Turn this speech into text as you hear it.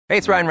Hey,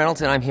 it's Ryan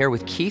Reynolds, and I'm here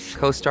with Keith,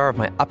 co-star of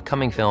my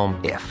upcoming film,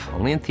 If,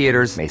 only in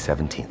theaters May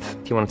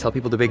 17th. Do you want to tell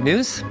people the big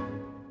news?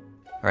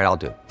 All right, I'll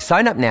do it.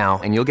 Sign up now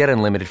and you'll get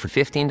unlimited for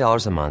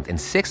 $15 a month and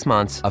 6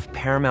 months of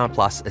Paramount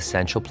Plus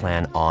Essential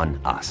Plan on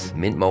us.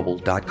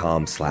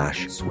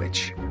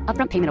 MintMobile.com/switch.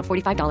 Upfront payment of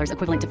 $45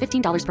 equivalent to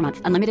 $15 per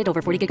month. Unlimited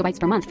over 40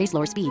 gigabytes per month. Face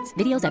lower speeds.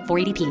 Videos at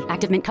 480p.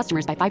 Active Mint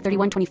customers by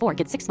 531.24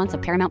 get 6 months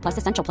of Paramount Plus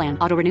Essential Plan.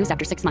 Auto renews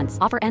after 6 months.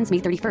 Offer ends May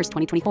 31st,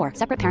 2024.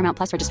 Separate Paramount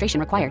Plus registration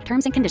required.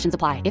 Terms and conditions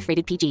apply if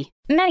rated PG.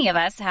 Many of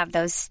us have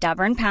those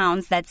stubborn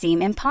pounds that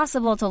seem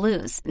impossible to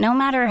lose, no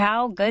matter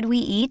how good we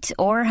eat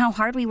or how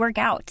hard we work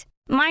out.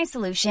 My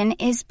solution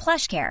is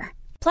PlushCare.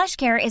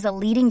 PlushCare is a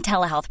leading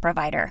telehealth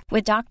provider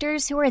with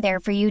doctors who are there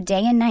for you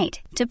day and night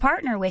to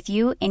partner with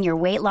you in your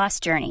weight loss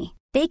journey.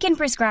 They can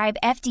prescribe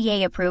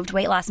FDA-approved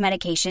weight loss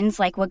medications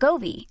like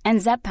Wegovy and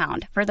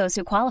Zepbound for those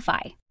who qualify.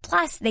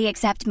 Plus, they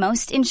accept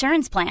most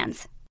insurance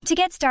plans. To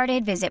get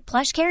started, visit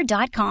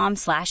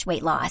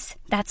plushcare.com/weightloss.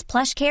 That's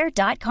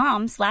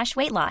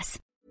plushcare.com/weightloss.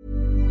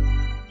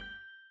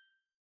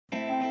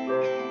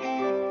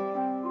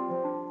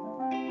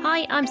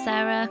 Hi, I'm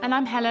Sarah. And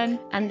I'm Helen.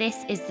 And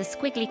this is the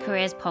Squiggly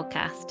Careers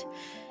podcast.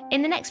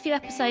 In the next few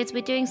episodes,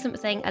 we're doing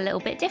something a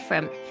little bit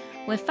different.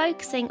 We're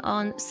focusing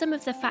on some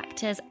of the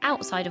factors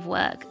outside of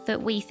work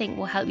that we think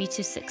will help you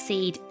to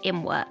succeed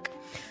in work.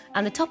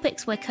 And the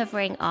topics we're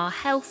covering are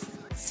health,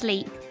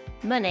 sleep,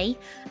 money,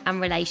 and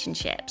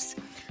relationships.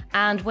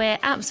 And we're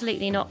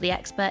absolutely not the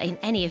expert in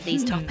any of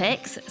these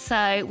topics,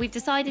 so we've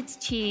decided to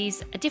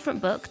choose a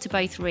different book to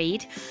both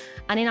read.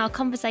 And in our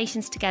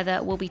conversations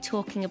together, we'll be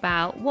talking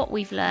about what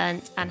we've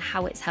learned and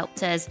how it's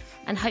helped us,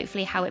 and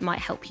hopefully how it might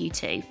help you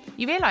too.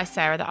 You realise,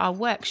 Sarah, that our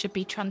work should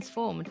be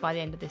transformed by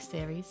the end of this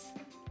series.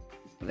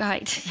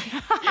 Right.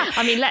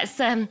 I mean, let's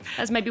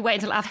maybe wait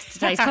until after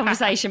today's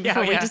conversation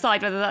before we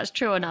decide whether that's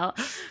true or not.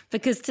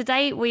 Because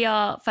today we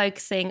are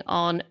focusing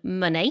on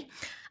money.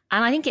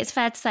 And I think it's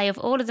fair to say of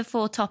all of the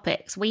 4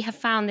 topics, we have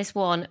found this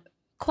one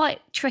quite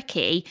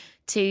tricky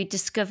to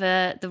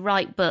discover the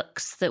right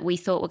books that we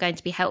thought were going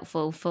to be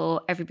helpful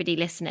for everybody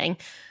listening.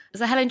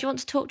 So Helen, do you want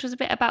to talk to us a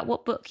bit about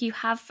what book you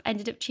have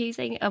ended up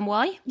choosing and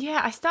why? Yeah,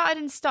 I started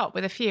and stopped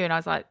with a few and I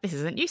was like, this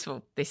isn't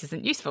useful.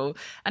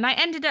 And I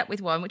ended up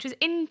with one which was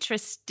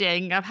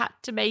interesting. I've had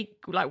to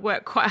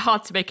work quite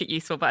hard to make it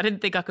useful, but I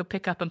didn't think I could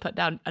pick up and put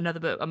down another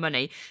book on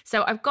money.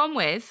 So I've gone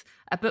with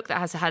a book that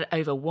has had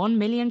over 1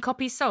 million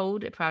copies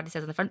sold. It proudly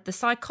says on the front, The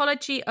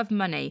Psychology of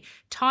Money,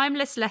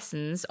 Timeless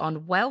Lessons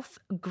on Wealth,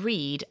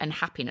 Greed and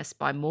Happiness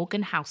by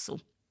Morgan Housel.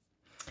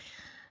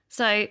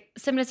 So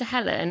similar to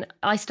Helen,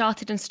 I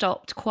started and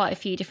stopped quite a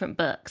few different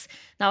books.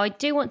 Now, I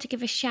do want to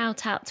give a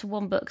shout out to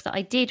one book that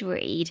I did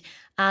read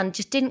and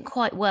just didn't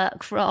quite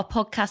work for our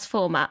podcast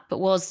format, but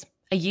was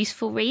a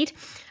useful read.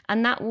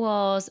 And that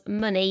was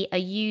Money, A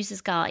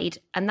User's Guide.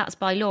 And that's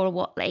by Laura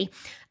Whatley.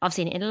 I've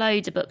seen it in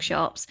loads of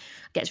bookshops,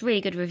 gets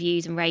really good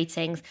reviews and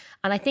ratings.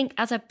 And I think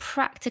as a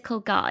practical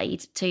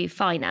guide to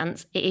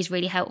finance, it is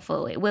really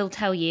helpful. It will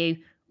tell you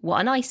what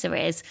an ISA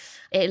is.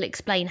 It'll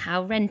explain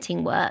how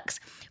renting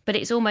works. But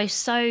it's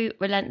almost so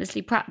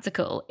relentlessly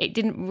practical. It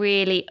didn't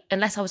really,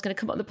 unless I was going to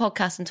come up on the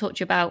podcast and talk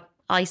to you about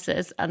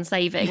ISAs and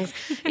savings,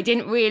 it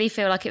didn't really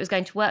feel like it was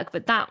going to work.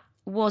 But that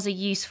was a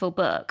useful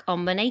book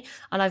on money.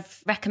 And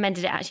I've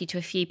recommended it actually to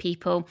a few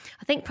people.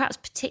 I think perhaps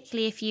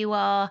particularly if you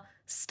are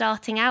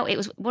starting out, it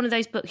was one of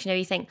those books,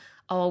 you think,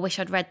 oh, I wish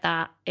I'd read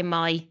that in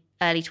my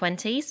early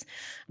 20s,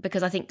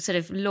 because I think sort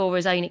of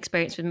Laura's own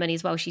experience with money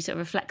as well, she sort of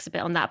reflects a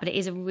bit on that, but it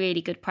is a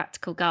really good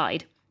practical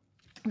guide.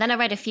 Then I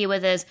read a few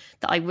others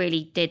that I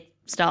really did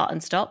start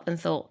and stop and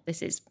thought,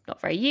 this is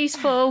not very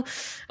useful,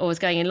 or was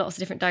going in lots of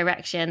different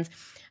directions.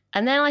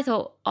 And then I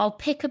thought, I'll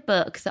pick a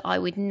book that I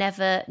would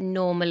never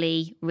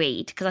normally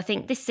read, because I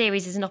think this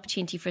series is an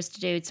opportunity for us to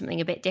do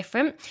something a bit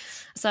different.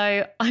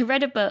 So I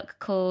read a book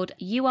called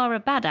You Are a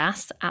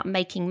Badass at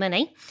Making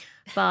Money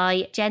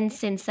by Jen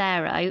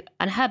Sincero,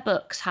 and her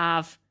books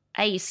have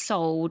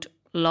sold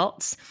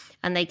lots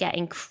and they get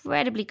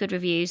incredibly good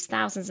reviews,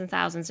 thousands and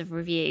thousands of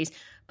reviews,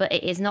 but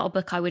it is not a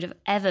book I would have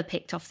ever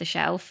picked off the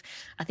shelf.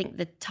 I think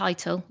the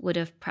title would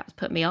have perhaps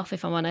put me off,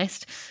 if I'm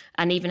honest,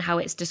 and even how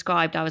it's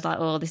described, I was like,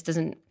 oh, this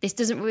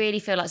doesn't really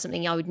feel like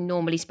something I would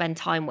normally spend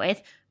time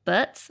with.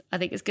 But I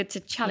think it's good to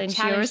challenge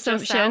your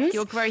assumptions. Yourself.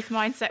 Your growth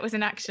mindset was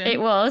in action. It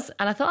was.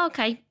 And I thought,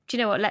 okay, do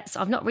you know what?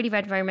 I've not really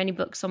read very many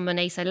books on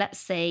money, so let's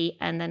see.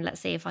 And then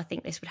let's see if I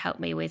think this would help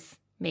me with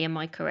me and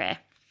my career.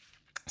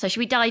 So should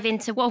we dive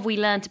into what have we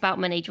learned about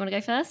money? Do you want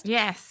to go first?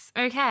 Yes.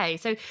 Okay.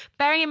 So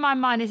bearing in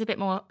mind mine is a bit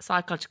more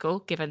psychological,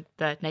 given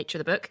the nature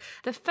of the book.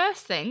 The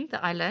first thing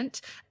that I learnt,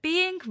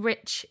 being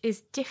rich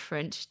is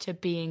different to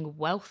being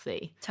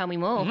wealthy. Tell me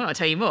more. I'll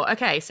tell you more.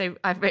 Okay. So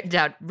I've written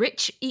down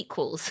rich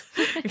equals.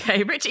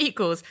 Okay. Rich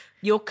equals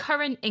your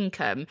current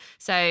income.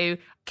 So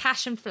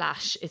cash and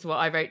flash is what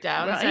I wrote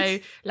down.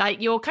 Right. So like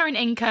your current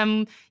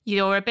income,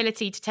 your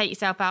ability to take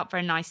yourself out for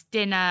a nice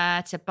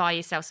dinner, to buy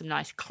yourself some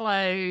nice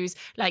clothes.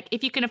 Like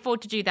if you can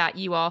afford to do that,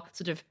 you are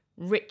sort of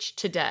rich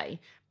today.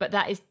 but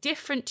that is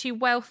different to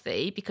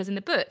wealthy, because in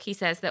the book he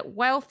says that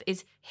wealth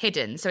is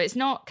hidden. So it's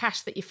not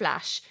cash that you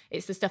flash,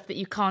 it's the stuff that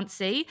you can't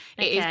see.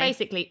 It is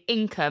basically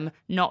income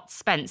not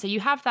spent. So you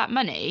have that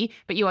money,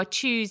 but you are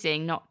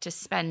choosing not to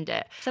spend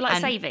it. So like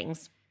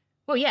savings?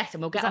 Well, yes,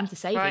 and we'll get on to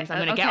savings. Right?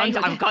 I'm going to get on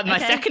to, I've got my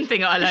second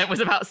thing I learned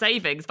was about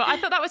savings. But I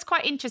thought that was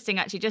quite interesting,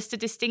 actually, just to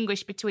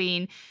distinguish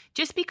between,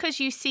 just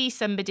because you see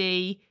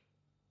somebody,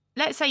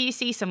 let's say you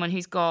see someone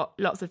who's got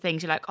lots of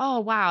things, you're like, oh,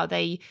 wow,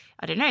 they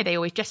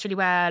always dress really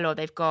well, or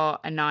they've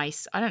got a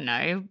nice,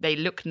 they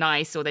look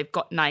nice, or they've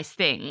got nice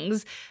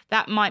things.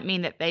 That might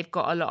mean that they've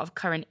got a lot of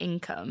current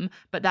income,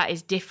 but that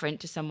is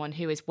different to someone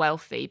who is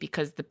wealthy,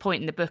 because the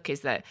point in the book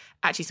is that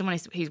actually someone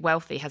who's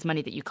wealthy has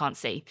money that you can't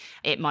see.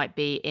 It might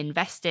be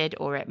invested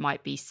or it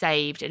might be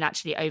saved, and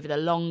actually over the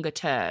longer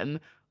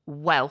term,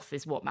 wealth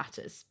is what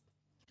matters.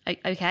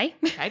 Okay.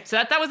 So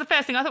that was the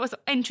first thing I thought was an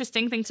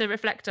interesting thing to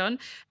reflect on.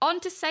 On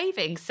to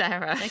savings,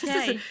 Sarah.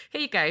 Okay.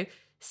 Here you go.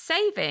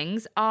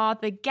 Savings are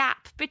the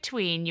gap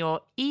between your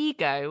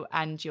ego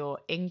and your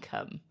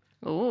income.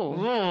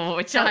 Ooh,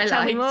 which I liked.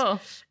 Tell me more.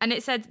 And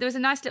it said, there was a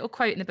nice little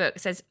quote in the book.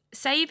 It says,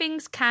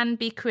 savings can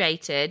be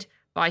created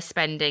by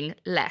spending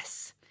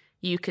less.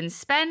 You can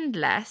spend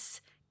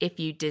less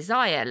if you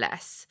desire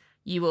less.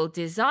 You will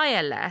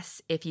desire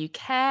less if you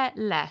care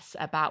less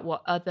about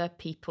what other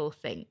people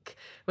think,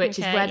 which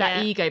is where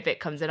that ego bit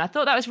comes in. I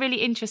thought that was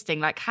really interesting,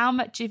 like how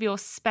much of your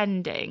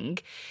spending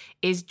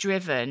is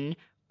driven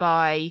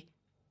by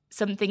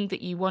something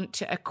that you want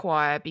to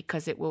acquire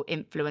because it will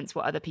influence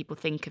what other people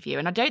think of you.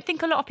 And I don't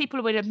think a lot of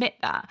people would admit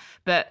that,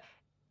 but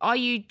are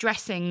you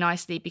dressing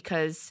nicely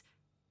because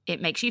it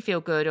makes you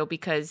feel good, or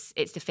because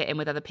it's to fit in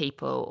with other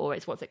people, or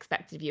it's what's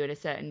expected of you in a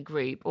certain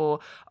group? Or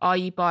are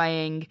you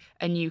buying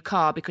a new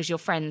car because your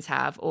friends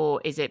have,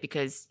 or is it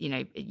because,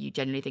 you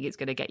genuinely think it's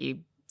going to get you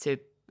to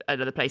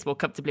another place more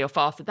comfortably or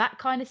faster? That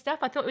kind of stuff.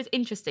 I thought it was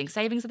interesting.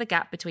 Savings are the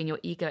gap between your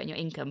ego and your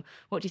income.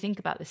 What do you think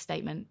about this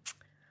statement?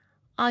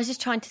 I was just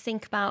trying to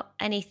think about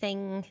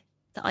anything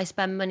that I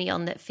spend money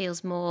on that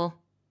feels more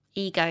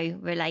ego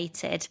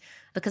related,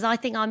 because I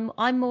think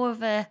I'm more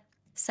of a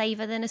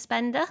saver than a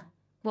spender.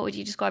 What would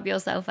you describe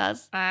yourself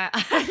as? You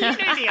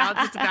know the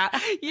answer to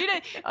that.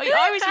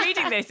 I was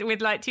reading this with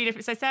like two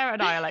different. So Sarah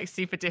and I are like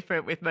super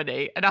different with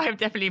money, and I'm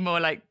definitely more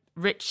like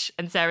rich,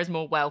 and Sarah's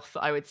more wealth,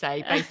 I would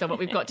say, based on what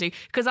we've got to.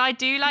 Because I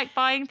do like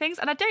buying things,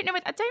 and I don't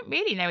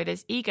really know whether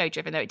it's ego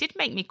driven though. It did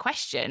make me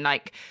question.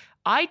 Like,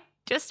 I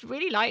just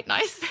really like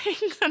nice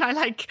things, and I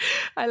like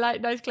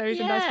nice clothes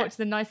and nice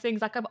watches and nice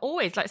things. Like, I'm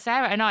always like,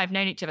 Sarah and I have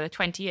known each other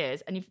 20 years,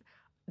 and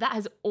that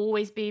has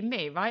always been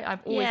me, right?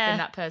 I've always been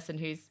that person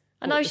who's.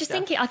 And I was just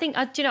thinking,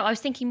 I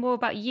was thinking more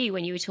about you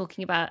when you were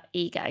talking about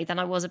ego than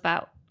I was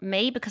about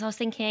me, because I was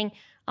thinking,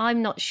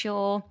 I'm not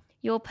sure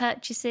your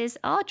purchases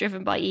are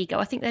driven by ego.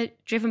 I think they're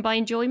driven by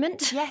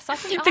enjoyment. Yes, I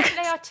think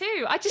they are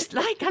too. I just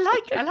I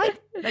like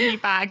a new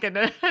bag, and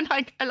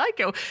I like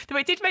it. Though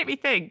it did make me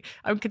think,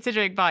 I'm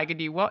considering buying a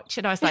new watch,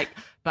 and I was like,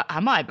 but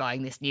am I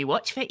buying this new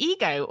watch for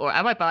ego, or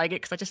am I buying it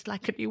because I just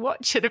like a new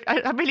watch? And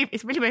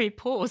it's really made me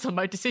pause on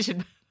my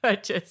decision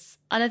purchase.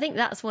 And I think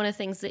that's one of the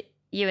things that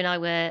you and I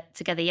were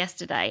together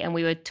yesterday, and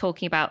we were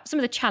talking about some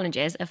of the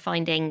challenges of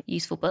finding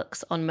useful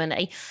books on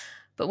money.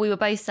 But we were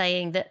both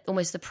saying that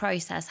almost the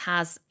process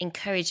has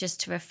encouraged us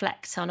to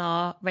reflect on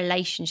our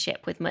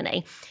relationship with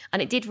money.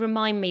 And it did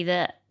remind me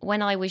that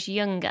when I was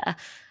younger,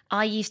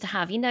 I used to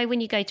have,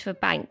 when you go to a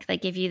bank, they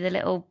give you the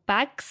little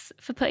bags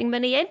for putting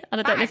money in.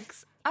 And I don't know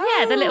if,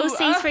 the little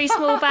see-through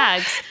small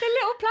bags. The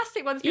little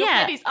plastic ones for your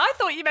pennies. I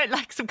thought you meant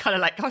like some kind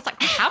of I was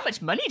like, how much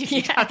money did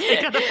you have to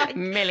take out the bank?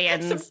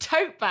 Millions. Some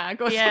tote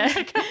bag or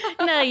something.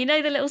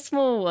 No, the little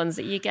small ones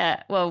that you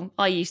get. Well,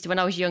 I used to when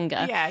I was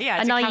younger. Yeah,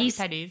 and I used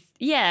pennies.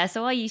 Yeah,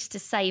 so I used to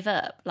save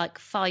up like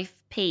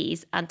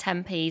 5p's and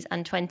 10p's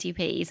and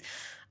 20p's.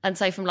 And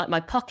so from like my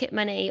pocket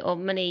money or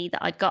money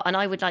that I'd got, and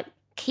I would like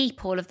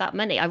keep all of that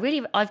money.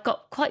 I've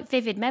got quite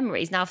vivid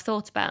memories now I've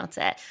thought about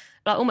it,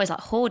 like almost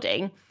like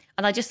hoarding.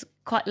 And I just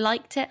quite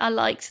liked it. I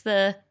liked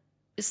the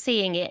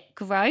seeing it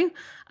grow.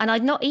 And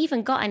I'd not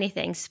even got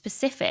anything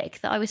specific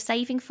that I was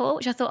saving for,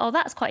 which I thought,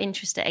 that's quite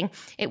interesting.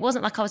 It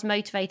wasn't like I was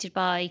motivated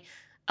by,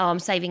 I'm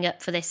saving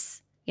up for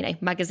this,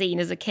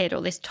 magazine as a kid,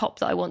 or this top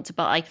that I want to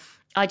buy.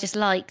 I just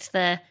liked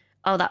that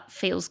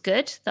feels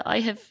good that I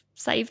have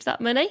saved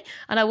that money.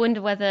 And I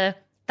wonder whether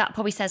that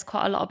probably says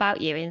quite a lot about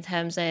you in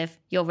terms of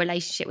your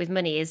relationship with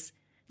money is,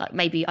 like,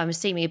 maybe I'm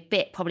assuming a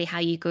bit probably how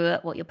you grew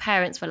up, what your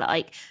parents were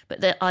like, but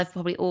that I've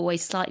probably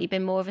always slightly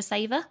been more of a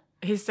saver.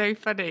 It's so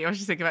funny. I was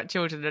just thinking about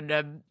children,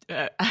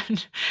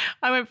 and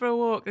I went for a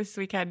walk this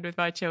weekend with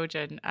my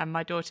children, and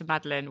my daughter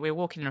Madeline, we were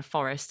walking in a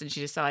forest, and she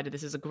decided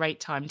this was a great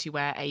time to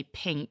wear a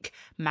pink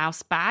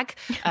mouse bag,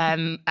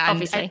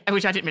 obviously,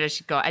 which I didn't realise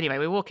she'd got. Anyway,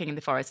 we were walking in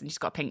the forest, and she's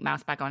got a pink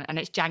mouse bag on, and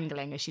it's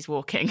jangling as she's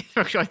walking.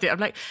 I'm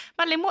like,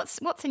 Madeline, what's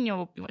in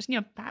your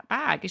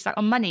bag? She's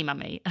like, money,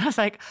 mummy. And I was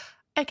like,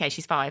 okay,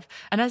 she's 5.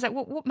 And I was like,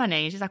 what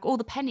money? And she's like, all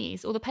the pennies.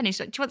 She's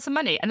like, do you want some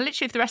money? And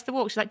literally for the rest of the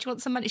walk, she's like, do you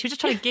want some money? She was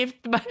just trying to give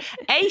the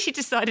money. She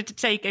decided to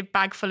take a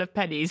bag full of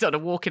pennies on a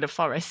walk in a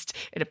forest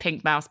in a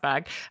pink mouse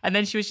bag. And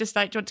then she was just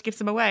like, do you want to give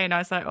some away? And I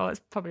was like, oh,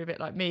 it's probably a bit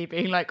like me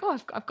being like, oh,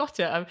 I've got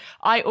it.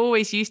 I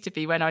always used to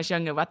be when I was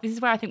younger, but this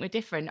is where I think we're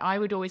different. I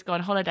would always go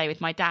on holiday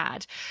with my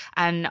dad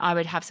and I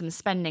would have some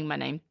spending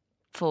money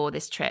for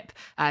this trip,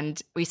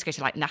 and we used to go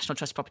to like National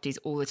Trust properties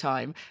all the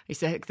time. We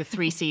used to the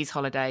 3 C's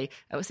holiday.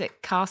 Was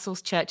it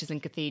castles, churches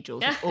and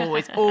cathedrals?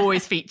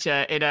 always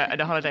feature in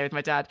a holiday with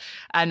my dad.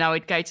 And I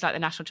would go to like the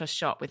National Trust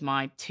shop with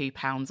my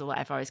 £2 or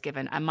whatever I was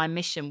given, and my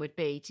mission would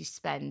be to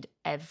spend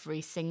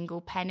every single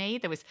penny.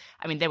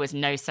 There was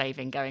no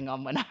saving going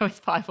on when I was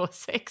 5 or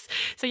 6.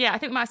 So yeah, I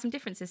think we might have some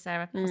differences,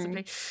 Sarah,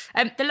 possibly.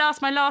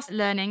 My last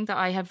learning that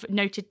I have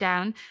noted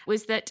down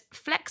was that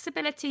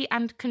flexibility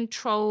and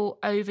control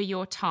over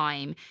your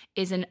time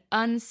is an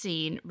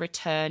unseen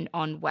return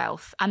on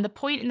wealth. And the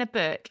point in the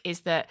book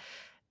is that,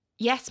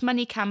 yes,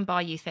 money can buy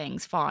you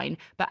things, fine.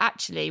 But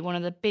actually, one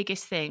of the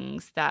biggest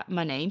things that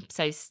money,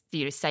 so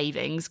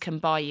savings, can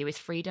buy you is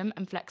freedom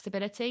and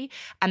flexibility.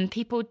 And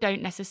people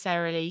don't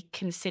necessarily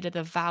consider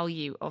the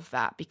value of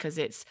that because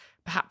it's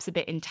perhaps a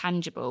bit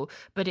intangible,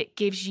 but it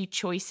gives you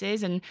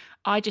choices. And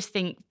I just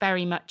think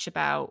very much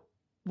about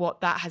what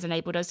that has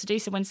enabled us to do.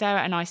 So when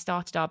Sarah and I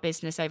started our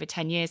business over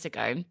 10 years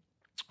ago,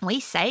 we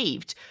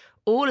saved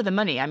all of the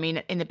money. I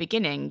mean, in the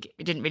beginning,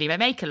 it didn't really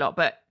make a lot,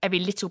 but every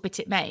little bit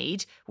it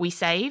made, we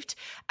saved.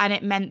 And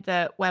it meant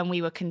that when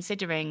we were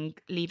considering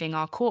leaving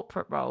our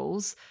corporate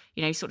roles,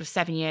 sort of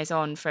 7 years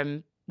on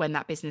from when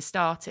that business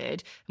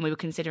started, and we were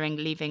considering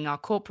leaving our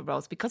corporate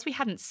roles, because we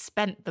hadn't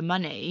spent the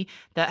money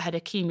that had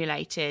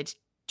accumulated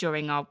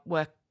during our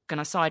work on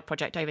a side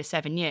project over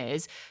 7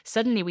 years,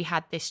 suddenly we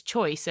had this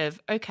choice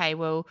of, okay,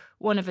 well,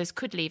 one of us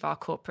could leave our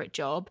corporate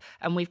job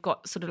and we've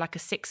got sort of like a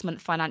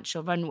 6-month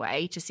financial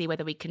runway to see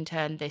whether we can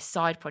turn this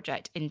side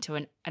project into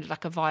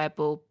a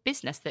viable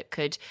business that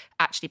could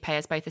actually pay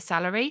us both a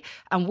salary.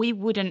 And we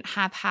wouldn't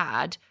have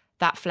had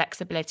that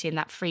flexibility and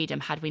that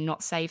freedom had we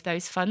not saved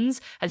those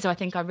funds. And so I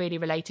think I really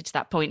related to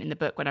that point in the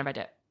book when I read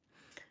it.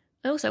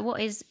 Also,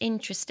 what is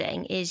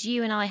interesting is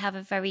you and I have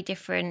a very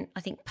different,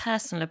 I think,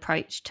 personal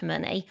approach to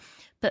money.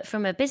 But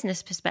from a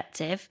business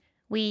perspective,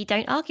 we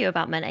don't argue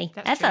about money.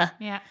 That's ever.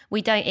 True. Yeah.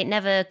 We don't. It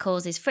never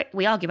causes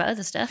we argue about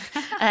other stuff,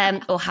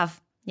 or have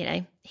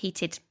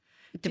heated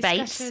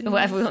debates or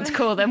whatever we want to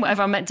call them,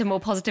 whatever I'm meant to more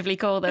positively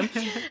call them.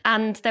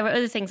 And there are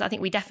other things I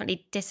think we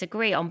definitely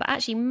disagree on. But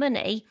actually,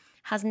 money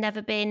has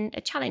never been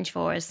a challenge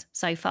for us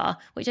so far,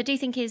 which I do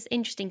think is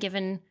interesting,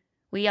 given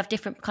we have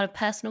different kind of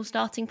personal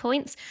starting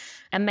points.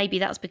 And maybe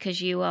that's because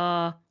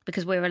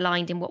we're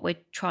aligned in what we're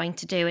trying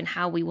to do and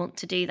how we want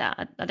to do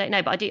that. I don't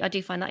know, but I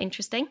do find that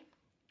interesting.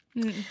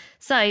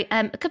 So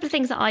a couple of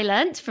things that I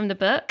learnt from the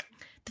book.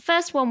 The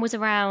first one was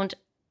around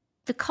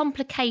the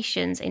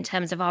complications in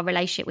terms of our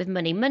relationship with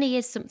money. Money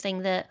is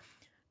something that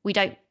we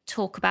don't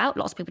talk about,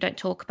 lots of people don't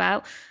talk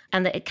about,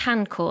 and that it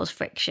can cause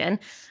friction.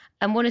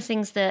 And one of the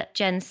things that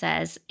Jen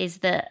says is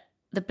that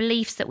the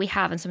beliefs that we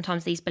have, and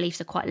sometimes these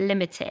beliefs are quite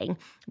limiting,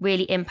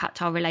 really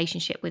impact our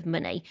relationship with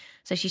money.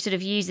 So she sort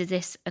of uses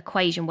this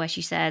equation where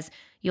she says,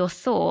 your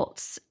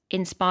thoughts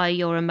inspire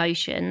your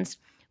emotions,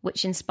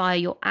 which inspire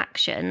your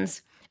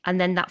actions, and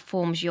then that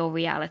forms your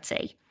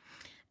reality.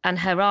 And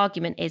her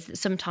argument is that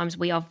sometimes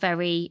we are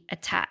very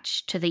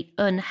attached to the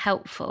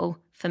unhelpful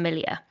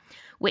familiar,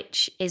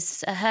 which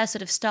is her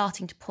sort of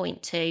starting to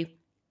point to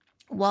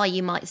why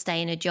you might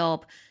stay in a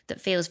job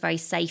that feels very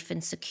safe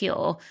and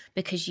secure,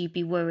 because you'd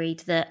be worried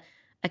that,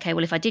 okay,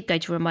 well, if I did go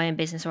to run my own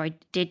business or I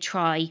did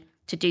try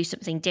to do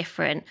something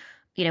different,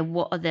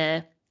 what are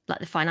the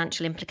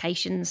financial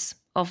implications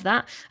of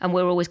that? And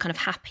we're always kind of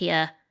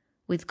happier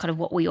with kind of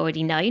what we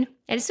already know. And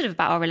it's sort of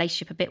about our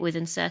relationship a bit with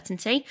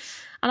uncertainty.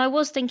 And I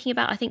was thinking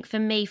about, I think for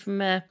me,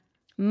 from a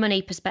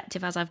money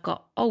perspective, as I've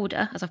got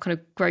older, as I've kind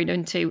of grown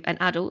into an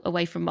adult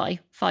away from my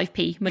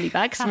 5p money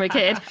bags from a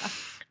kid,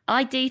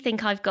 I do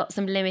think I've got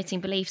some limiting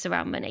beliefs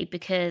around money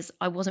because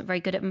I wasn't very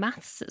good at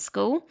maths at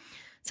school.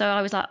 So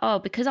I was like,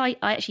 because I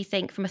actually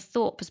think from a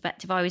thought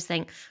perspective, I always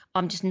think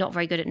I'm just not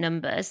very good at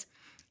numbers.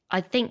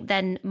 I think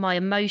then my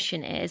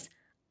emotion is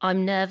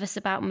I'm nervous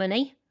about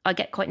money. I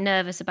get quite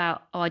nervous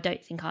about, I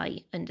don't think I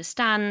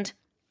understand.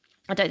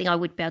 I don't think I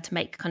would be able to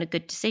make kind of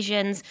good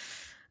decisions.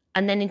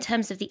 And then in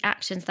terms of the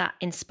actions that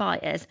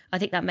inspires, I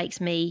think that makes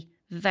me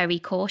very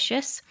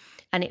cautious.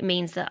 And it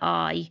means that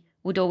I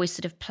would always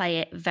sort of play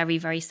it very,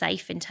 very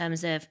safe in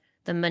terms of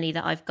the money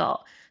that I've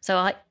got. So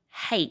I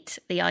hate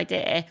the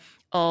idea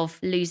of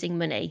losing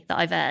money that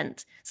I've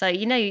earned. So,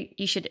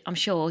 I'm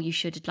sure you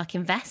should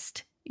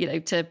invest,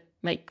 to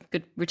make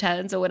good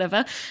returns or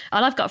whatever.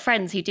 And I've got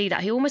friends who do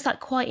that, who almost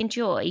quite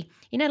enjoy,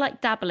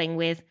 dabbling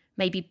with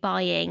maybe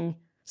buying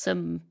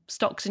some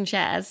stocks and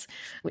shares,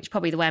 which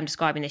probably the way I'm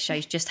describing this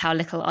shows just how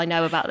little I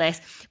know about this.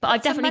 But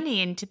I've definitely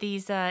money into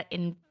these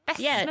investments.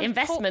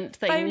 investment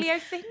portfolio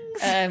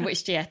things.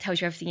 Which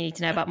tells you everything you need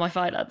to know about my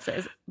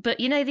finances. But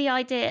the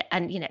idea,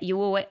 and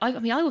you always,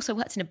 I also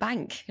worked in a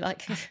bank.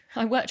 Like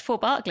I worked for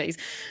Barclays,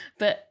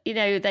 but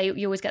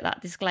you always get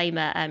that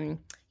disclaimer.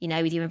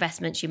 With your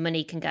investments, your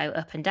money can go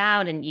up and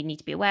down, and you need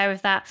to be aware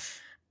of that.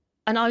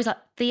 And I was like,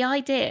 the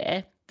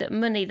idea that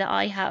money that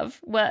I have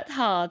worked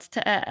hard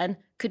to earn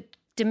could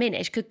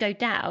diminish, could go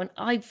down,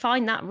 I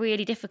find that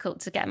really difficult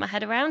to get my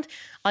head around.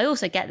 I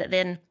also get that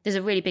then there's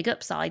a really big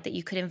upside that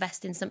you could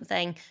invest in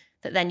something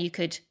that then there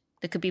could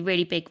be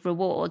really big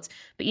rewards.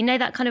 But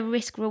that kind of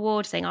risk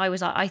reward thing, I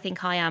was like, I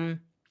think I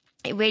am,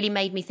 it really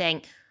made me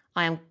think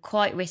I am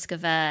quite risk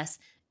averse.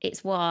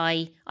 It's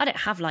why I don't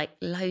have like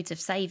loads of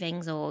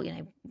savings, or,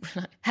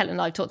 Helen and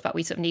I talked about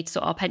we sort of need to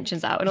sort our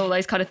pensions out and all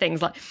those kind of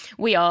things. Like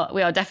we are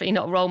definitely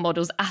not role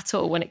models at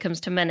all when it comes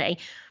to money.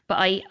 But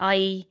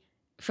I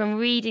from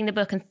reading the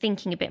book and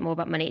thinking a bit more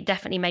about money, it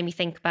definitely made me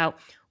think about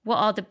what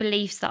are the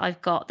beliefs that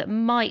I've got that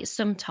might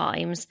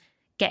sometimes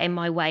get in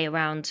my way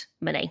around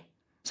money.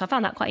 So I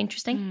found that quite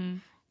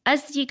interesting.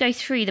 As you go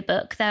through the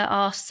book, there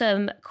are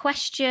some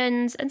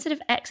questions and sort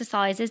of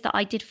exercises that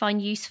I did find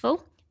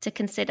useful to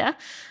consider.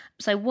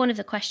 So one of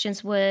the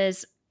questions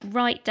was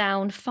write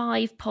down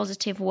 5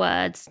 positive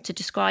words to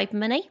describe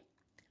money.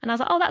 And I was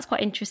like, oh, that's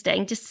quite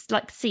interesting. Just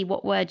like see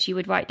what words you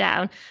would write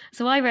down.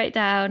 So I wrote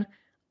down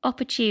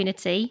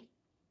opportunity,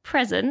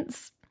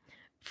 presence,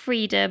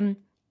 freedom,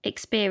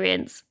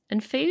 experience,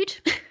 and food.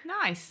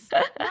 Nice.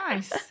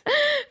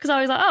 Because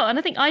I was like, and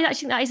I actually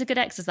think that is a good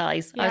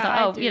exercise. Yeah,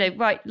 I was like,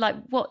 right, like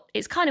what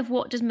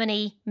does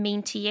money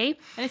mean to you?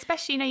 And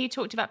especially, you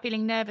talked about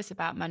feeling nervous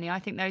about money. I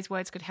think those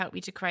words could help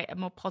you to create a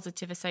more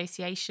positive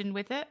association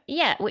with it.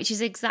 Yeah, which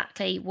is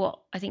exactly what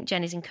I think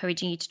Jen is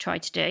encouraging you to try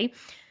to do.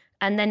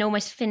 And then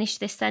almost finish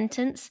this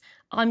sentence.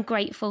 I'm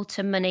grateful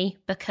to money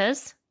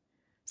because.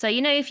 So,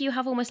 if you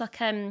have almost like,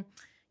 you're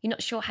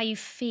not sure how you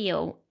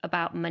feel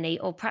about money,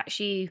 or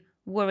perhaps you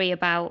worry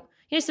about,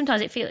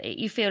 sometimes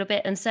you feel a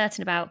bit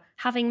uncertain about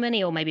having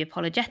money, or maybe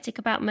apologetic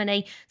about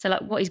money. So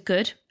like, what is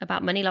good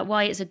about money? Like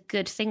why it's a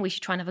good thing. We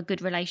should try and have a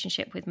good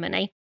relationship with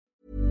money.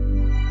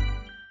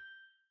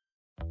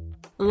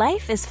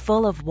 Life is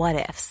full of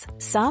what ifs.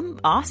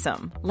 Some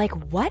awesome. Like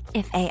what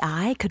if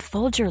AI could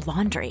fold your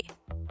laundry?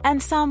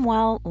 And some,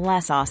 well,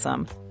 less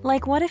awesome.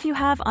 Like what if you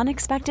have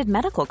unexpected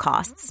medical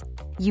costs?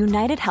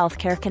 United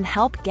Healthcare can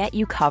help get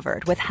you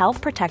covered with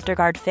Health Protector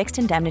Guard fixed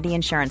indemnity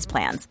insurance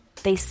plans.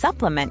 They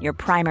supplement your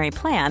primary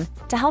plan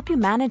to help you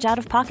manage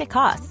out-of-pocket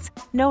costs.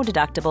 No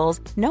deductibles,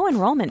 no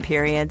enrollment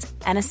periods,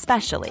 and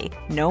especially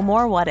no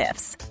more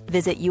what-ifs.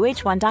 Visit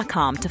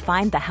UH1.com to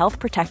find the Health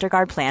Protector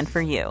Guard plan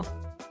for you.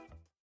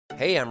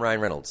 Hey, I'm Ryan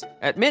Reynolds.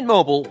 At Mint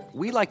Mobile,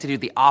 we like to do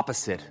the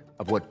opposite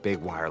of what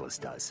Big Wireless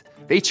does.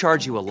 They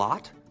charge you a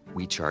lot.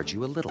 We charge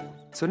you a little.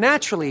 So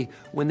naturally,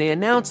 when they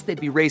announced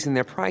they'd be raising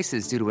their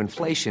prices due to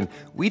inflation,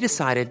 we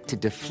decided to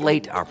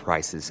deflate our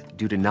prices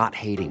due to not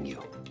hating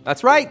you.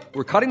 That's right.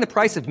 We're cutting the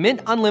price of Mint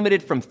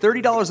Unlimited from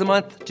 $30 a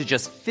month to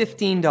just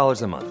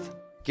 $15 a month.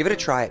 Give it a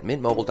try at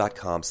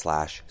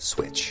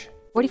mintmobile.com/switch.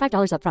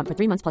 $45 up front for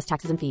 3 months plus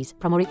taxes and fees.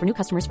 Promo rate for new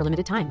customers for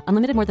limited time.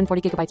 Unlimited more than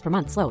 40 gigabytes per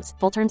month. Slows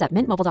full terms at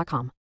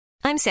mintmobile.com.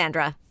 I'm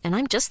Sandra, and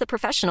I'm just the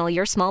professional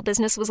your small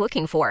business was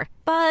looking for.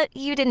 But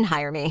you didn't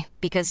hire me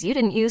because you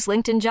didn't use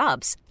LinkedIn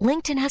Jobs.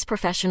 LinkedIn has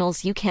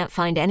professionals you can't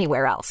find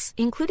anywhere else,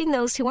 including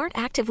those who aren't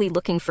actively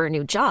looking for a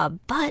new job,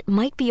 but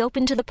might be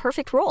open to the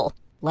perfect role,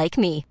 like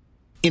me.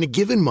 In a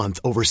given month,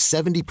 over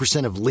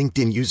 70% of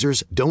LinkedIn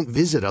users don't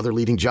visit other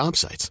leading job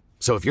sites.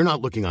 So if you're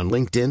not looking on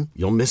LinkedIn,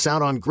 you'll miss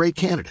out on great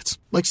candidates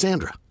like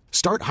Sandra.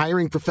 Start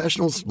hiring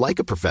professionals like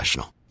a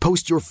professional.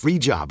 Post your free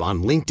job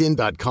on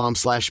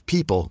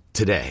linkedin.com/people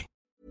today.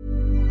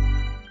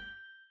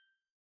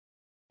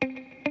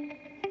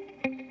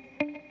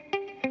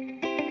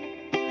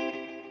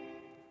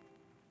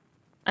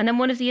 And then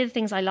one of the other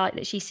things I like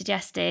that she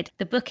suggested,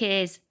 the book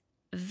is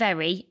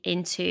very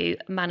into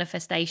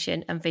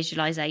manifestation and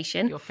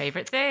visualization. Your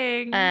favourite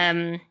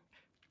thing.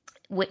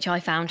 Which I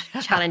found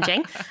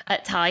challenging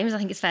at times. I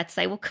think it's fair to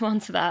say we'll come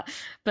on to that.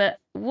 But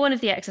one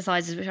of the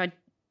exercises which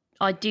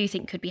I do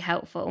think could be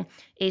helpful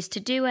is to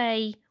do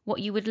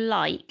what you would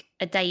like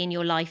a day in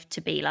your life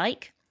to be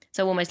like.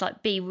 So almost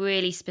like be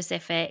really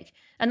specific.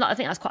 And I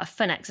think that's quite a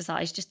fun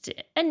exercise.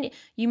 And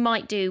you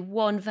might do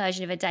one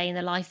version of a day in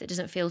the life that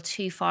doesn't feel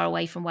too far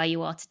away from where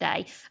you are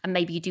today. And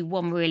maybe you do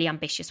one really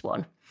ambitious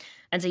one.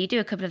 And so you do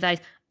a couple of those.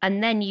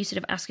 And then you sort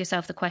of ask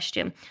yourself the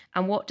question,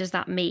 and what does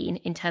that mean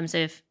in terms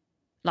of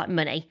like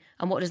money?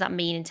 And what does that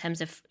mean in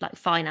terms of like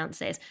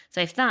finances?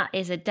 So if that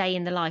is a day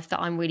in the life that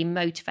I'm really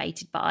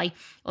motivated by,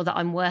 or that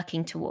I'm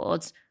working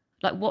towards,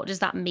 like what does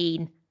that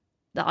mean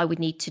that I would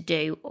need to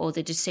do, or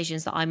the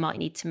decisions that I might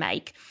need to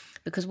make?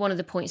 Because one of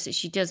the points that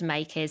she does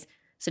make is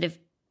sort of,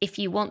 if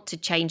you want to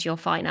change your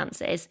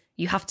finances,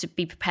 you have to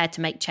be prepared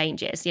to make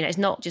changes. It's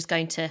not just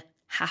going to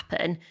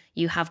happen.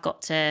 You have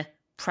got to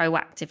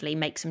proactively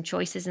make some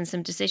choices and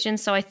some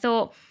decisions. So I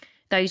thought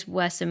those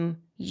were some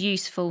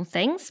useful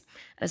things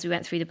as we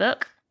went through the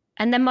book.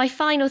 And then my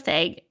final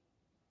thing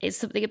is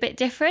something a bit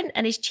different,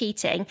 and is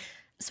cheating.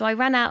 So I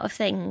ran out of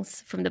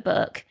things from the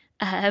book.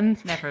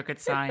 Never a good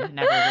sign.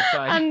 Never a good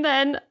sign. And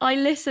then I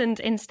listened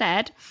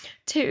instead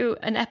to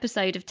an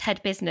episode of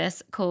TED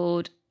Business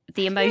called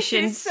The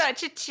Emotions. This is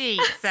such a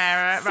cheat,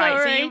 Sarah. Sorry.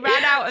 Right, so you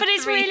ran out of but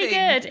it's three really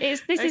things.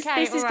 good. This is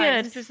right.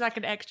 good. This is like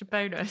an extra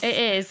bonus. It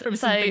is. From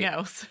something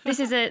else. This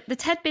is the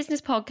TED Business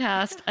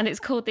podcast, and it's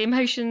called The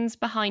Emotions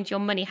Behind Your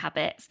Money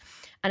Habits.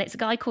 And it's a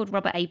guy called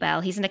Robert A.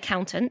 Bell. He's an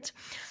accountant.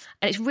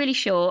 And it's really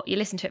short. You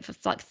listen to it for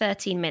like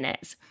 13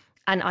 minutes.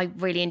 And I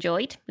really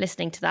enjoyed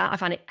listening to that. I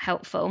found it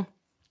helpful.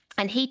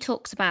 And he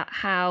talks about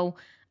how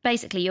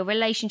basically your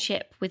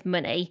relationship with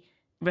money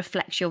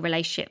reflects your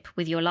relationship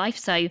with your life.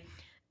 So,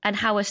 and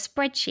how a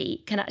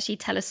spreadsheet can actually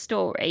tell a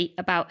story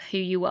about who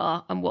you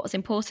are and what's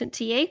important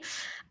to you.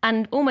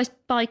 And almost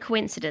by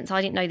coincidence,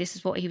 I didn't know this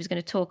is what he was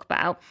going to talk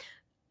about.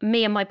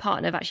 Me and my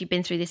partner have actually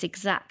been through this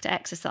exact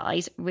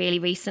exercise really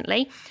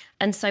recently.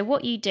 And so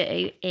what you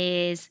do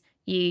is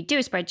you do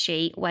a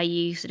spreadsheet where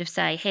you sort of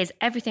say, here's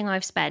everything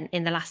I've spent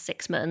in the last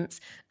 6 months,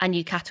 and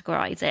you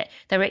categorize it.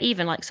 There are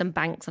even like some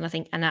banks and I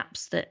think and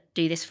apps that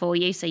do this for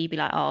you. So you'd be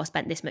like, I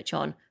spent this much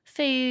on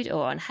food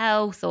or on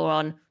health or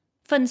on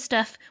fun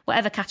stuff,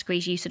 whatever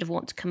categories you sort of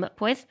want to come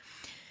up with.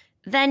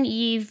 Then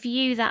you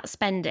view that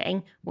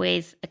spending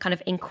with a kind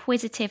of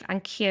inquisitive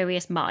and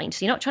curious mind.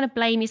 So you're not trying to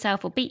blame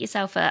yourself or beat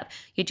yourself up.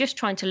 You're just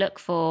trying to look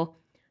for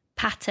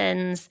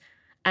patterns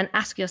and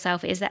ask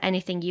yourself, is there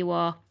anything you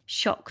are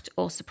shocked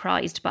or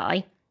surprised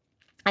by?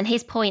 And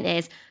his point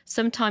is,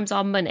 sometimes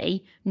our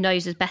money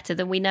knows us better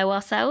than we know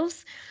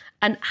ourselves.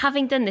 And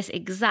having done this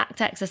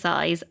exact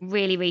exercise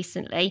really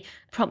recently,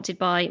 prompted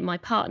by my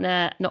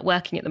partner not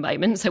working at the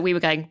moment, so we were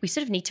going, we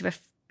sort of need to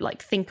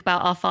think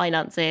about our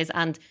finances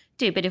and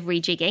do a bit of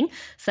rejigging,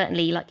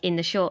 certainly like in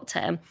the short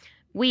term.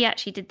 We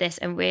actually did this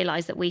and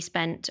realised that we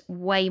spent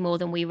way more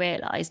than we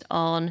realised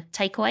on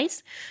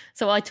takeaways.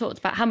 So I talked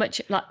about how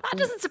much... That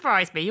doesn't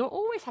surprise me. You're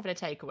always having a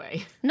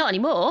takeaway. Not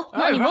anymore.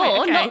 Not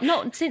anymore. Right, okay.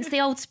 Not since the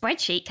old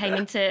spreadsheet came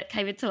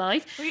into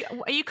life.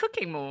 Are you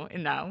cooking more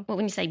in now? Well,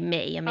 when you say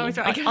me, I mean,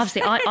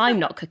 obviously I'm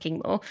not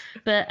cooking more.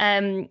 But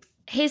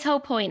his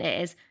whole point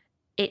is,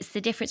 it's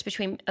the difference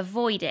between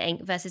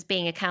avoiding versus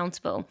being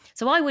accountable.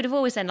 So I would have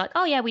always said like,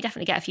 oh yeah, we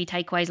definitely get a few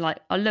takeaways. Like,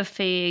 I love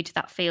food.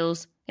 That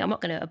feels... I'm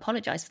not going to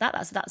apologise for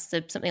that. That's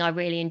something I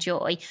really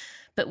enjoy.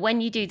 But when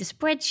you do the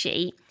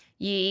spreadsheet,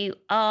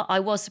 I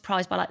was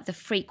surprised by like the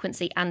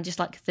frequency and just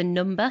like the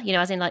number,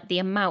 as in like the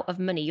amount of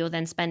money you're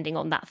then spending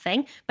on that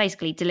thing.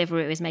 Basically,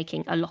 Deliveroo is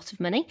making a lot of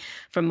money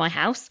from my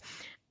house.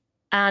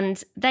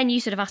 And then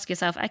you sort of ask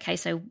yourself, okay,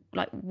 so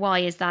like, why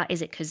is that?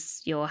 Is it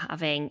because you're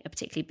having a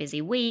particularly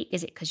busy week?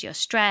 Is it because you're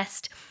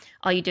stressed?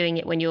 Are you doing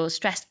it when you're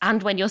stressed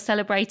and when you're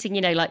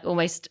celebrating? Like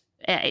almost...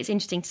 It's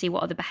interesting to see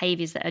what are the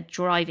behaviours that are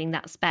driving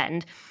that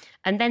spend.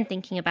 And then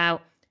thinking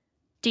about,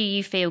 do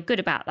you feel good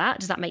about that?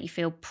 Does that make you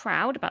feel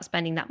proud about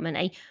spending that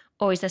money?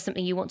 Or is there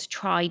something you want to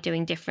try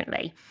doing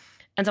differently?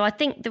 And so I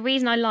think the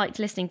reason I liked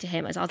listening to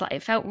him is I was like,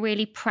 it felt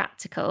really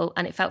practical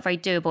and it felt very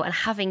doable. And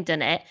having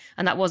done it,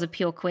 and that was a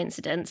pure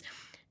coincidence,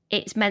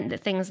 it's meant that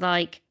things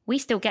like, we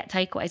still get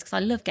takeaways because I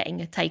love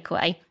getting a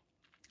takeaway,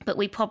 but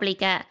we probably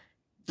get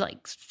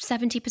like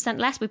 70%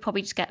 less. We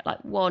probably just get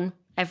like one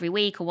every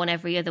week or one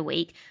every other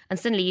week, and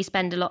suddenly you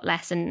spend a lot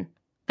less, and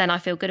then I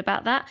feel good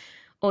about that.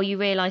 Or you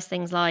realise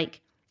things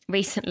like,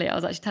 recently I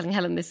was actually telling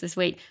Helen this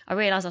week, I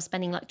realised I was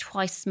spending like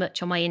twice as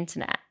much on my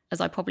internet as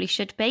I probably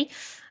should be,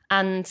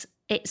 and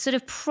it sort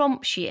of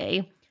prompts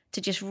you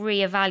to just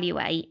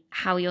reevaluate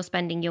how you're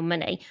spending your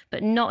money,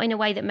 but not in a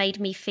way that made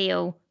me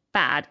feel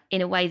bad,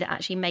 in a way that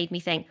actually made me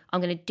think, I'm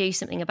going to do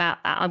something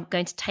about that. I'm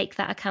going to take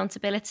that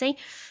accountability.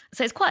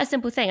 So it's quite a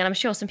simple thing. And I'm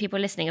sure some people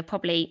listening are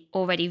probably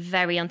already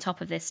very on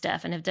top of this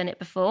stuff and have done it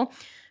before.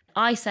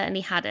 I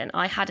certainly hadn't.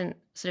 I hadn't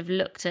sort of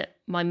looked at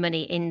my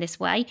money in this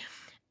way.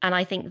 And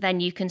I think then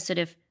you can sort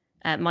of,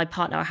 my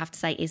partner, I have to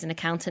say, is an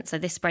accountant. So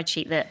this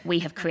spreadsheet that we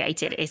have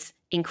created is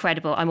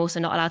incredible. I'm also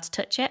not allowed to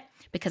touch it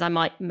because I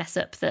might mess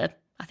up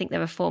I think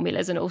there are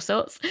formulas and all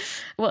sorts.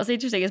 What's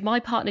interesting is my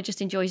partner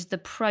just enjoys the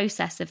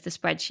process of the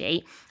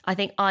spreadsheet. I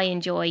think I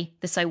enjoy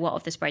the so what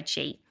of the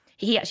spreadsheet.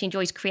 He actually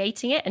enjoys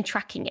creating it and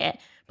tracking it,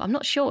 but I'm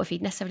not sure if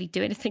he'd necessarily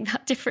do anything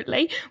that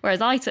differently. Whereas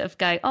I sort of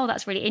go, oh,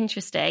 that's really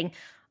interesting.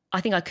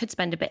 I think I could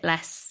spend a bit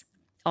less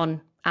on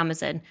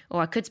Amazon,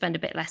 or I could spend a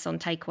bit less on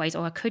takeaways,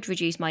 or I could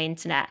reduce my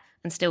internet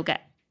and still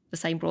get the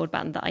same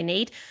broadband that I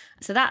need.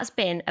 So that's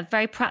been a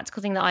very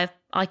practical thing that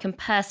I can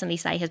personally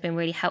say has been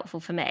really helpful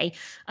for me.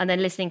 And then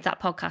listening to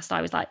that podcast,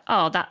 I was like,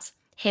 oh, that's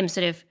him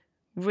sort of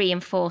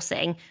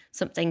reinforcing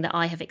something that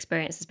I have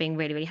experienced as being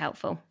really, really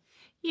helpful.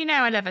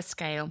 I love a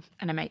scale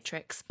and a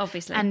matrix.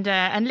 Obviously.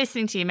 And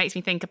listening to you makes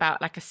me think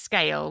about like a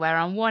scale where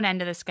on one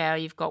end of the scale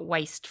you've got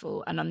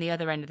wasteful and on the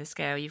other end of the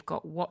scale you've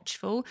got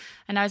watchful.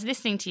 And I was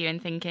listening to you and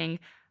thinking,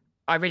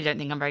 I really don't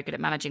think I'm very good at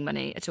managing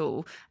money at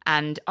all.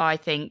 And I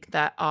think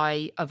that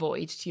I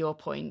avoid, to your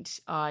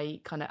point,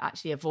 I kind of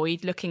actually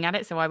avoid looking at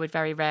it. So I would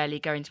very rarely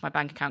go into my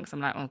bank account because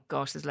I'm like, oh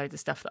gosh, there's loads of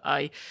stuff that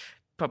I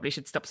probably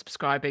should stop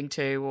subscribing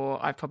to, or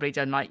I've probably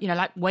done like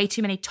way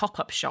too many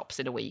top-up shops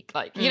in a week.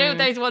 Like,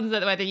 those ones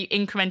that where you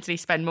incrementally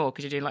spend more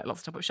because you're doing like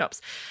lots of top-up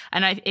shops.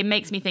 And it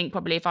makes me think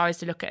probably if I was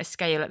to look at a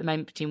scale at the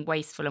moment between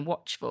wasteful and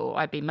watchful,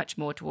 I'd be much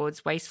more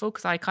towards wasteful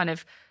because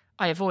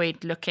I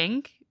avoid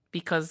looking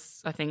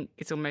because I think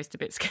it's almost a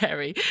bit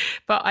scary.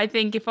 But I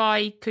think if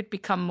I could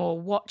become more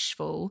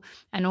watchful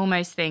and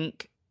almost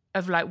think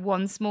of like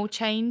one small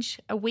change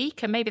a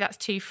week, and maybe that's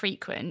too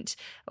frequent,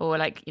 or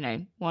like,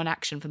 one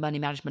action for money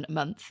management a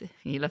month.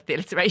 You love the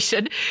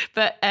alliteration.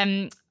 But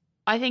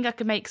I think I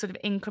could make sort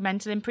of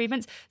incremental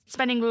improvements.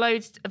 Spending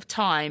loads of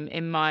time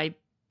in my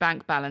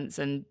bank balance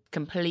and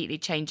completely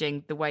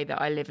changing the way that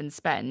I live and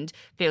spend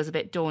feels a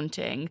bit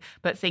daunting.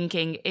 But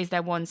thinking, is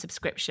there one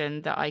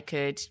subscription that I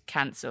could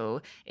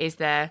cancel? Is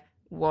there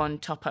one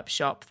top-up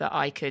shop that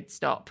I could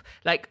stop?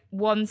 Like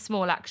one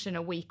small action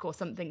a week or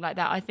something like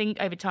that. I think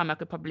over time I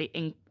could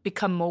probably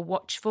become more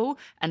watchful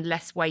and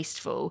less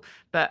wasteful.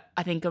 But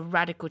I think a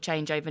radical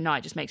change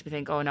overnight just makes me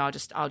think, oh no,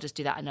 I'll just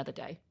do that another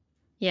day.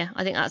 Yeah,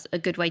 I think that's a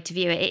good way to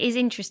view it. It is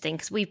interesting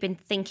because we've been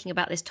thinking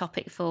about this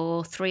topic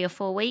for 3 or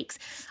 4 weeks.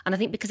 And I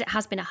think because it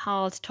has been a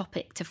hard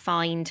topic to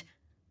find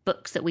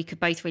books that we could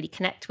both really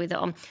connect with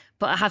on,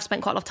 but I have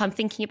spent quite a lot of time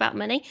thinking about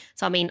money.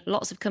 So, I mean,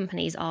 lots of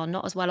companies are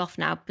not as well off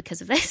now because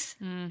of this,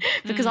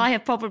 because I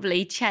have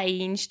probably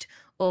changed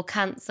or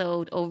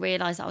cancelled or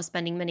realised that I was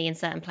spending money in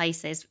certain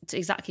places,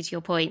 exactly to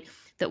your point,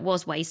 that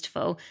was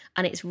wasteful.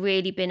 And it's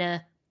really been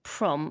a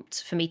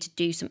prompt for me to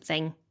do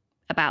something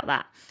about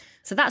that.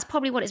 So that's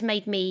probably what it's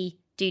made me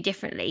do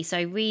differently.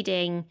 So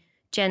reading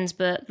Jen's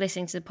book,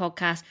 listening to the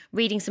podcast,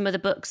 reading some other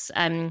books,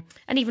 and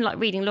even like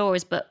reading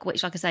Laura's book,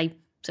 which, like I say,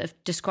 sort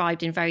of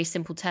described in very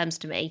simple terms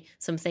to me,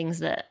 some things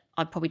that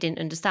I probably didn't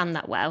understand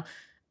that well,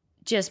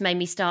 just made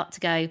me start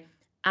to go,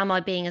 am I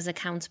being as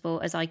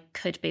accountable as I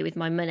could be with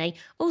my money?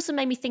 Also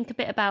made me think a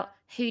bit about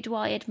who do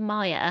I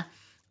admire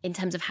in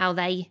terms of how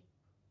they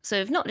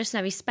sort of not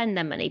necessarily spend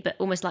their money, but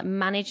almost like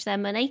manage their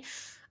money.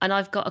 And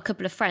I've got a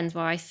couple of friends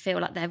where I feel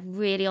like they're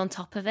really on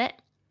top of it.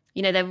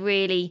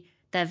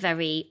 They're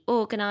very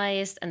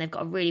organised and they've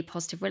got a really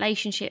positive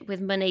relationship with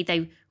money.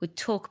 They would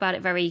talk about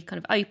it very kind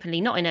of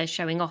openly, not in a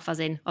showing off as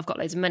in I've got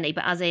loads of money,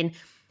 but as in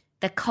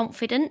they're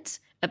confident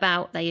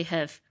about they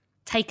have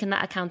taken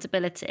that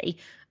accountability.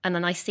 And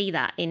then I see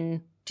that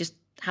in just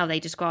how they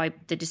describe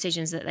the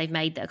decisions that they've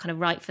made that are kind of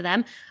right for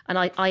them. And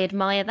I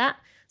admire that.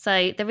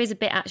 So there is a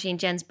bit actually in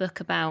Jen's book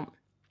about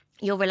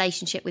your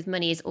relationship with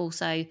money is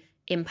also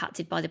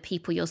impacted by the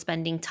people you're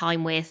spending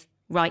time with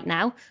right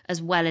now,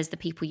 as well as the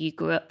people you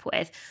grew up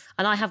with.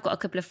 And I have got a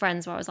couple of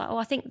friends where I was like,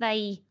 I think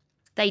they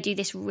do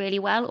this really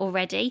well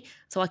already.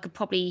 So I could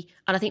probably,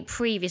 and I think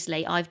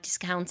previously I've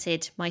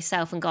discounted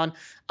myself and gone,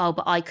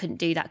 but I couldn't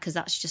do that because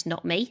that's just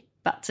not me.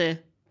 Back to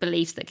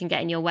beliefs that can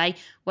get in your way.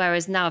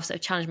 Whereas now I've sort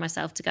of challenged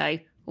myself to go,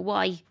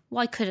 why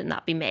couldn't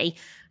that be me?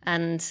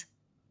 And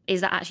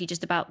is that actually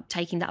just about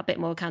taking that a bit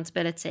more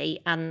accountability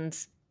and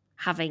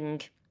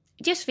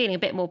just feeling a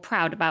bit more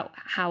proud about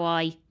how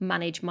I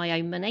manage my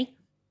own money?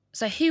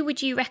 So who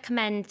would you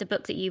recommend the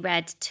book that you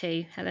read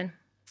to, Helen?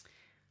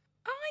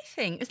 I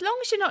think as long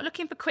as you're not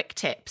looking for quick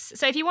tips.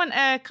 So if you want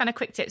kind of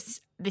quick tips,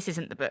 this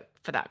isn't the book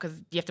for that because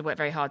you have to work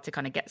very hard to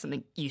kind of get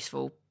something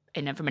useful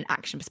from an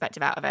action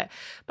perspective out of it.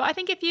 But I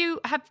think if you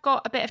have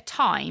got a bit of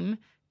time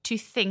to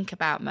think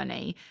about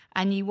money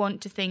and you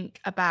want to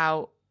think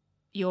about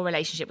your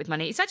relationship with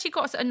money, it's actually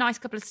got a nice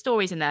couple of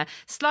stories in there,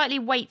 slightly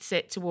weights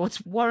it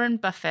towards Warren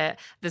Buffett.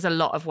 There's a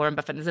lot of Warren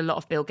Buffett and there's a lot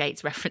of Bill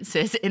Gates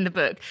references in the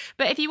book.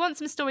 But if you want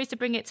some stories to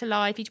bring it to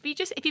life,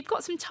 if you've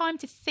got some time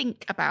to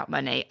think about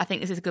money, I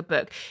think this is a good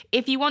book.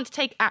 If you want to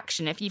take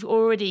action, if you're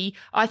already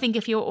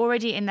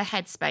in the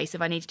headspace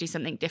of I need to do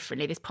something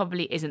differently, this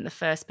probably isn't the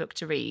first book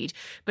to read.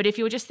 But if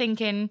you're just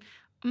thinking,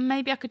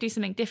 maybe I could do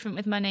something different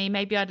with money,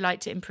 maybe I'd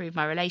like to improve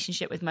my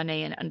relationship with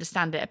money and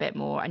understand it a bit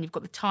more, and you've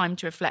got the time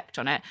to reflect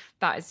on it,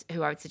 that is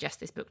who I would suggest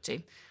this book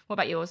to. What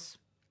about yours?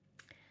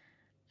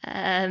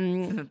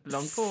 Long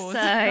pause.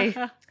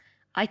 So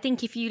I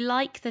think if you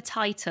like the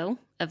title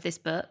of this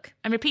book...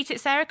 And repeat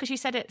it, Sarah, because you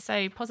said it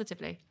so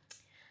positively.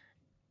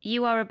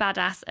 You Are a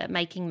Badass at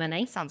Making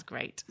Money. Sounds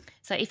great.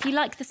 So if you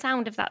like the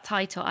sound of that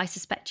title, I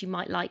suspect you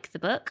might like the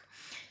book.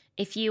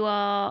 If you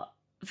are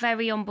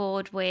very on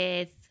board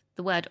with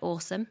the word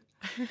awesome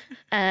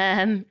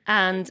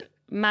and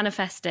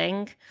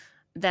manifesting,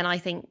 then I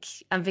think,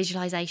 and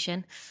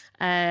visualization.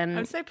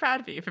 I'm so proud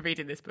of you for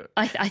reading this book.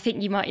 I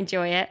think you might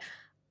enjoy it.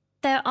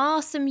 There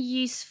are some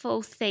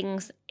useful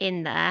things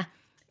in there,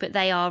 but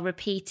they are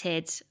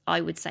repeated, I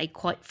would say,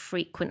 quite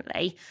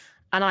frequently.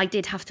 And I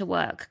did have to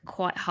work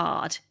quite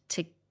hard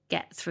to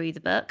get through the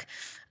book.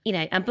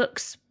 And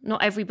books,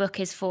 not every book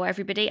is for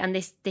everybody, and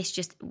this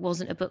just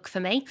wasn't a book for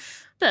me.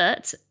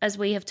 But as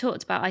we have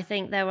talked about, I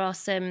think there are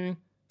some,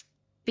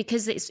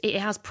 because it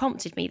has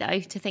prompted me, though,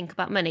 to think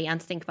about money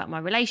and to think about my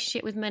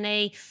relationship with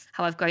money,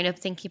 how I've grown up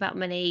thinking about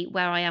money,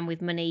 where I am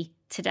with money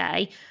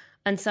today.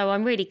 And so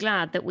I'm really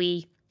glad that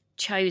we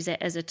chose it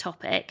as a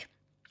topic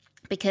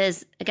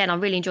because, again, I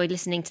really enjoyed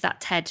listening to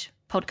that TED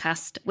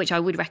podcast, which I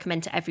would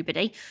recommend to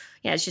everybody.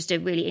 Yeah, it's just a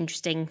really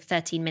interesting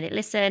 13-minute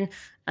listen.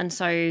 And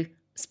so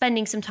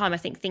spending some time, I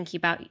think, thinking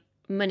about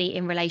money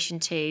in relation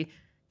to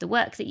the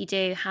work that you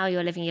do, how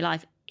you're living your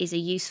life, is a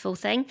useful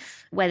thing.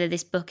 Whether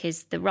this book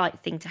is the right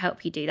thing to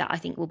help you do that, I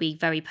think will be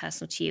very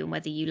personal to you and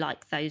whether you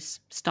like those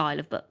style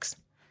of books.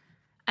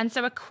 And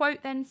so a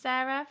quote then,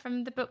 Sarah,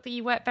 from the book that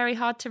you worked very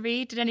hard to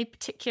read. Did any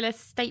particular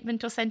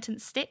statement or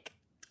sentence stick?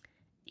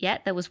 Yeah,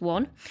 there was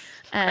one,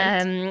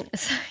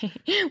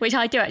 which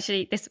I do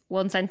actually, this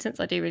one sentence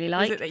I do really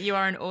like. Is it that you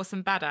are an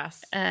awesome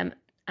badass?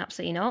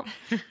 Absolutely not.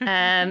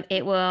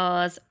 It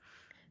was,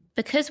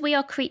 because we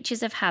are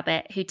creatures of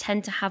habit who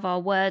tend to have our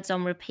words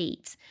on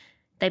repeat,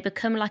 they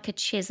become like a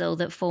chisel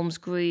that forms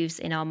grooves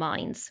in our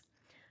minds,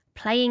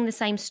 playing the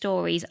same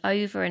stories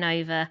over and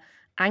over,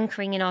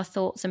 anchoring in our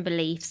thoughts and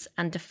beliefs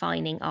and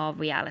defining our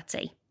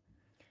reality.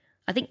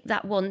 I think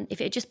that one,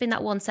 if it had just been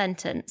that one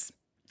sentence,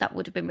 that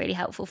would have been really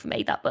helpful for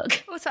me, that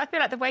book. Also, I feel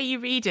like the way you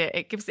read it,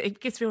 it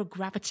gives real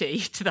gravity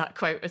to that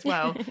quote as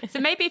well. So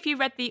maybe if you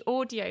read the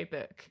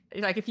audiobook,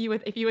 like if you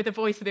were the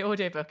voice for the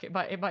audiobook, it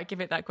might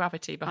give it that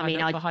gravity behind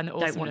the awesomeness.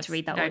 I don't want to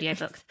read that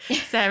audiobook.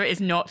 Sarah is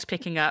not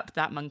picking up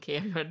that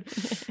monkey.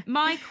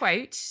 My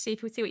quote, see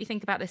what you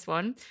think about this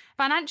one.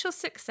 Financial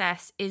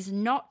success is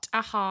not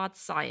a hard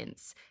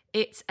science.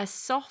 It's a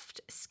soft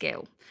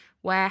skill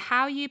where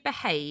how you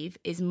behave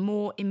is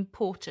more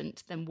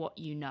important than what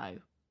you know.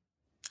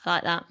 I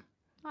like that.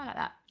 I like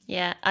that.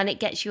 Yeah, and it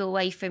gets you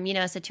away from,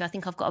 I said to you, I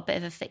think I've got a bit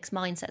of a fixed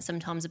mindset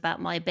sometimes about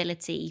my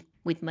ability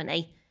with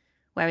money,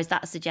 whereas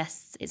that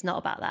suggests it's not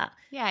about that.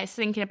 Yeah, it's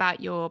thinking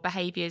about your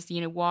behaviours,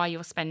 why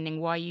you're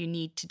spending, why you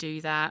need to do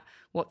that,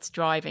 what's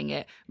driving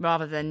it,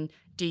 rather than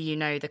do you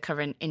know the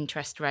current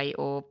interest rate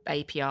or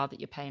APR that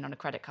you're paying on a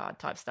credit card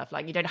type stuff.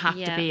 Like, you don't have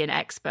to be an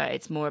expert.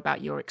 It's more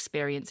about your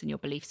experience and your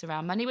beliefs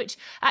around money, which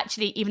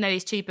actually, even though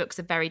these two books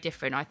are very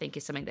different, I think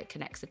is something that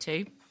connects the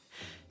two.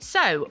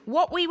 So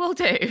what we will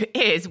do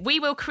is we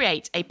will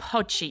create a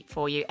pod sheet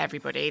for you,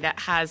 everybody,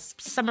 that has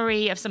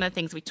summary of some of the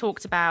things we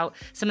talked about,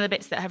 some of the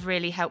bits that have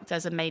really helped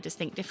us and made us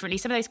think differently,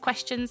 some of those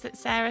questions that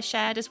Sarah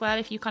shared as well.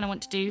 If you kind of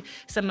want to do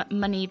some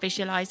money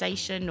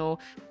visualization or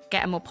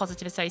get a more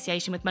positive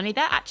association with money,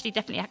 they're actually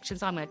definitely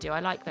actions I'm going to do.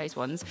 I like those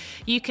ones.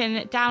 You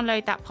can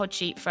download that pod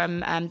sheet from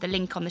the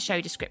link on the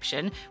show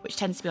description, which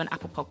tends to be on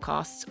Apple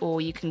Podcasts,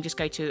 or you can just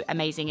go to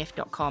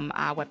amazingif.com,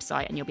 our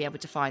website, and you'll be able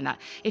to find that.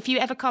 If you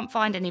ever can't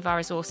find any of our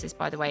resources,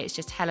 by the way, it's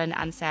just Helen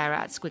and Sarah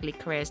at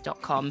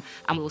squigglycareers.com,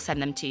 and we'll send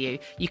them to you.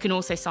 You can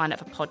also sign up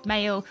for Pod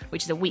Mail,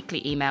 which is a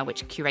weekly email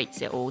which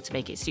curates it all to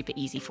make it super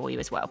easy for you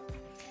as well.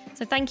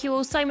 So thank you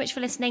all so much for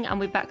listening, and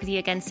we'll be back with you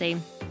again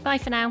soon. Bye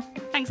for now.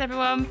 Thanks,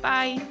 everyone.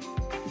 Bye.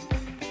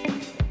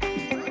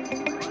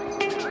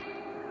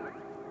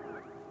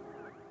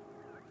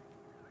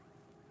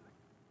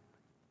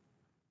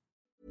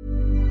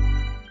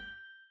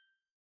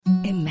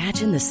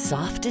 Imagine the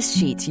softest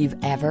sheets you've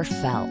ever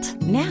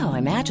felt. Now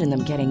imagine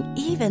them getting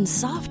even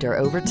softer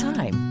over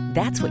time.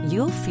 That's what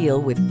you'll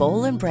feel with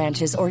Boll &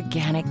 Branch's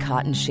organic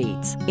cotton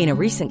sheets. In a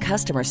recent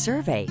customer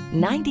survey,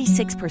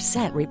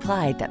 96%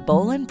 replied that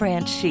Boll &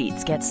 Branch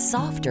sheets get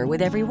softer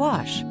with every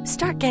wash.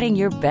 Start getting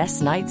your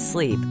best night's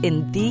sleep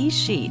in these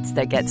sheets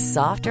that get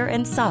softer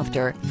and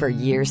softer for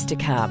years to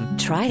come.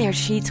 Try their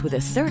sheets with a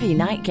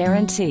 30-night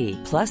guarantee.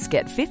 Plus,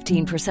 get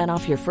 15%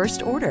 off your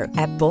first order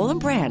at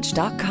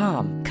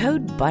bollandbranch.com.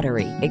 Code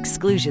BUTTERY.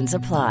 Exclusions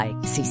apply.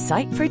 See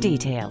site for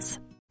details.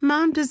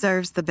 Mom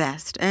deserves the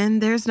best, and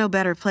there's no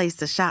better place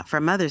to shop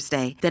for Mother's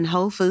Day than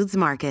Whole Foods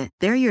Market.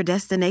 They're your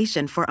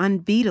destination for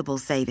unbeatable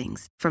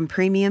savings, from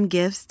premium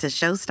gifts to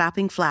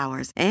show-stopping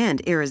flowers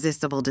and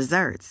irresistible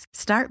desserts.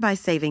 Start by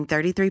saving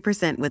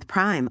 33% with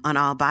Prime on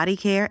all body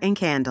care and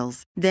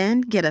candles.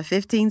 Then get a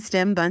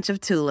 15-stem bunch of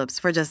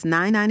tulips for just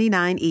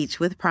 $9.99 each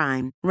with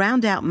Prime.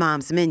 Round out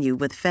Mom's menu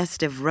with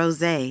festive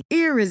rosé,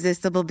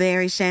 irresistible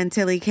berry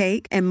chantilly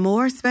cake, and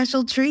more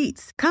special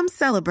treats. Come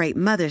celebrate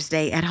Mother's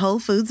Day at Whole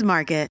Foods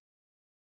Market.